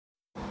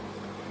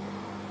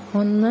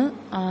1,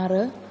 6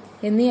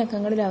 എന്നീ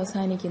അക്കങ്ങളിൽ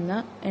അവസാനിക്കുന്ന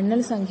എണ്ണൽ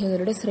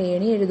സംഖ്യകളുടെ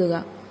ശ്രേണി എഴുതുക.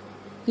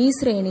 ഈ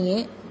ശ്രേണിയെ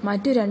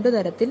മറ്റു രണ്ടു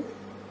തരത്തിൽ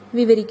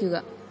വിവരിക്കുക.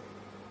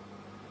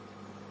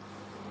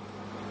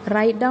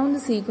 Write down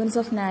the sequence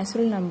of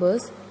natural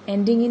numbers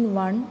ending in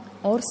 1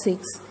 or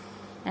 6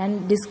 and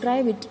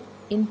describe it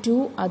in 2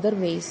 other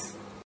ways.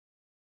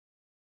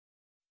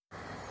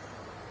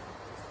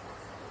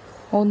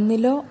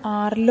 1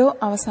 6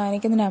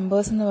 അവസാനിക്കുന്ന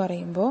നമ്പേഴ്സ് എന്ന്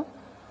പറയുമ്പോൾ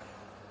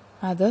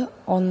അത്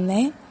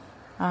 1,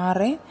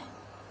 6,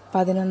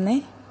 11,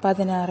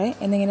 16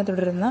 എന്നിങ്ങനെ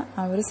തുടരുന്ന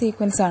ആ ഒരു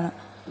സീക്വൻസ് ആണ്.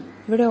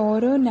 ഇവിടെ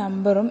ഓരോ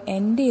നമ്പറും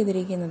എൻഡ്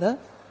ചെയ്തിരിക്കുന്നത്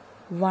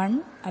 1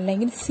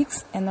 അല്ലെങ്കിൽ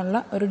 6 എന്നുള്ള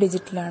ഒരു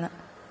ഡിജിറ്റിലാണ്.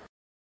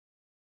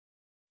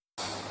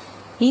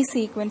 ഈ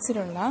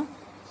സീക്വൻസിലുള്ള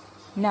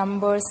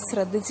നമ്പേഴ്സ്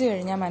ശ്രദ്ധിച്ചു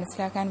കഴിഞ്ഞാൽ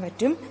മനസ്സിലാക്കാൻ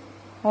പറ്റും.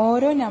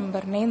 ഓരോ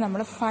നമ്പറിനെയും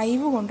നമ്മൾ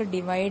 5 കൊണ്ട്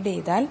ഡിവൈഡ്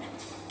ചെയ്താൽ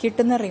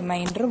കിട്ടുന്ന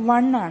റിമൈൻഡർ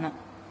 1 ആണ്.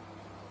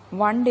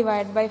 1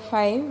 divided by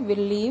 5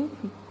 will leave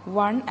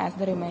 1 as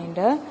the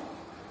remainder.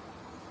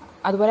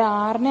 അതുപോലെ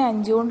 6നെ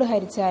 5 കൊണ്ട്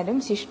ഹരിച്ചാലും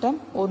ശിഷ്ടം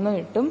 1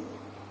 കിട്ടും.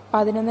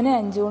 11നെ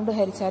 5 കൊണ്ട്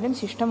ഹരിച്ചാലും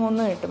ശിഷ്ടം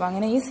 1 കിട്ടും.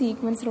 അങ്ങനെ ഈ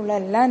സീക്വൻസിലുള്ള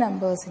എല്ലാ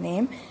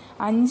നമ്പേഴ്സിനെയും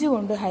 5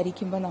 കൊണ്ട്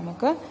ഹരിക്കുമ്പോൾ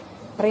നമുക്ക്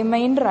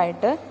റിമൈൻഡർ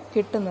ആയിട്ട്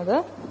കിട്ടുന്നത്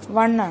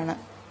 1 ആണ്.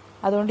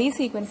 അതുകൊണ്ട് ഈ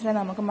സീക്വൻസിനെ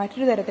നമുക്ക്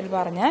മറ്റൊരു തരത്തിൽ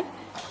പറഞ്ഞാൽ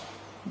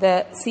the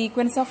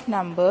sequence of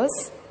numbers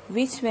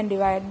which when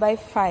divided by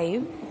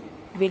 5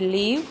 will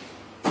leave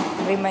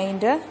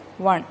remainder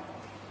 1.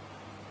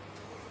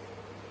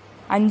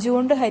 5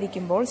 കൊണ്ട്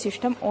ഹരിക്കുമ്പോൾ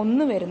ശിഷ്ടം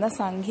 1 വരുന്ന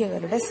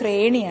സംഖ്യകളുടെ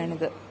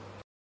ശ്രേണിയാണിത്.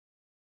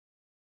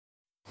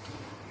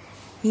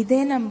 ഇതേ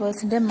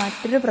നമ്പേഴ്സിന്റെ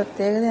മറ്റൊരു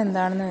പ്രത്യേകത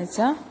എന്താണെന്ന്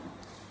വെച്ചാൽ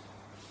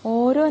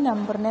ഓരോ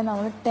നമ്പറിനെ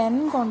നമ്മൾ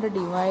 10 കൊണ്ട്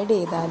ഡിവൈഡ്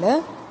ചെയ്താൽ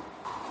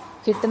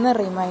കിട്ടുന്ന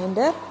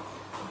റിമൈൻഡർ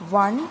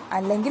 1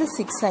 അല്ലെങ്കിൽ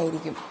 6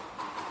 ആയിരിക്കും.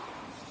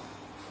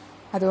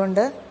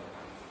 അതുകൊണ്ട്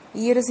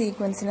ഈ ഒരു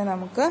സീക്വൻസിനെ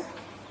നമുക്ക്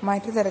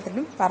മറ്റു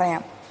തരത്തിലും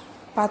പറയാം.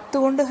 10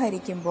 കൊണ്ട്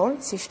ഹരിക്കുമ്പോൾ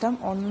ശിഷ്ടം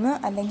 1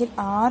 അല്ലെങ്കിൽ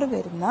 6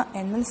 വരുന്ന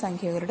എണ്ണൽ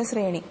സംഖ്യകളുടെ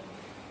ശ്രേണി.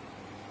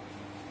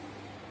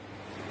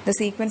 The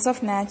sequence of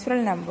natural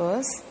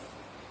numbers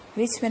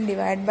which when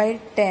divided by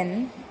 10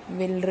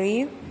 will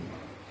leave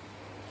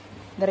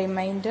the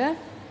remainder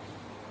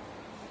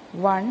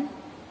 1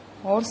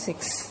 or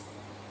 6.